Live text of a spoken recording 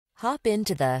Hop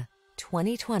into the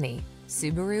 2020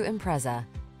 Subaru Impreza.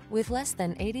 With less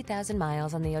than 80,000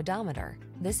 miles on the odometer,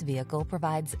 this vehicle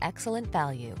provides excellent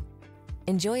value.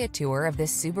 Enjoy a tour of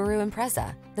this Subaru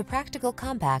Impreza, the practical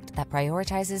compact that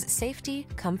prioritizes safety,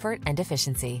 comfort, and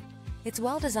efficiency. Its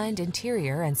well-designed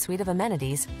interior and suite of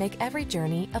amenities make every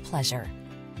journey a pleasure.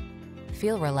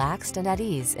 Feel relaxed and at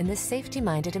ease in this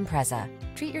safety-minded Impreza.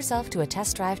 Treat yourself to a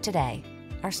test drive today.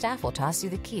 Our staff will toss you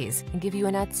the keys and give you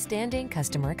an outstanding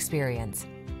customer experience.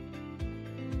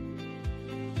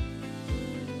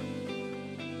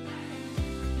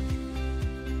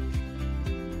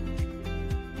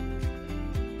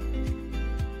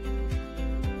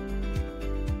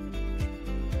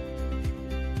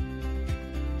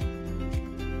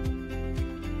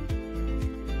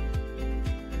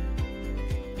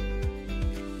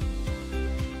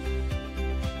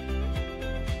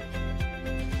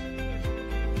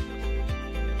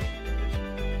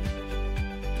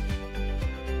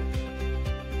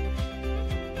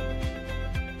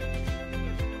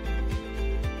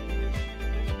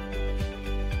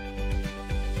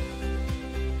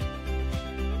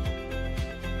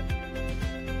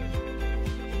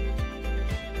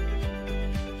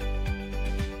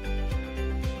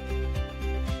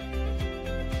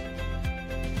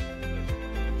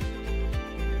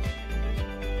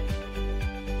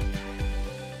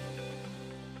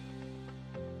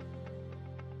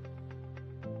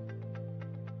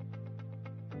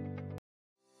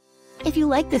 If you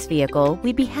like this vehicle,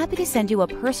 we'd be happy to send you a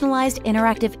personalized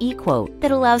interactive e-quote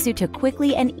that allows you to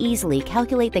quickly and easily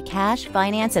calculate the cash,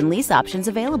 finance, and lease options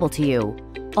available to you.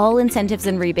 All incentives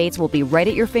and rebates will be right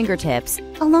at your fingertips,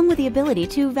 along with the ability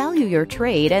to value your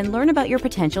trade and learn about your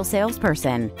potential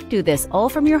salesperson. Do this all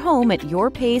from your home at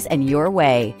your pace and your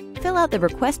way. Fill out the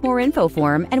Request More Info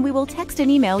form and we will text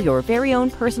and email your very own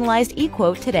personalized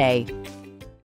e-quote today.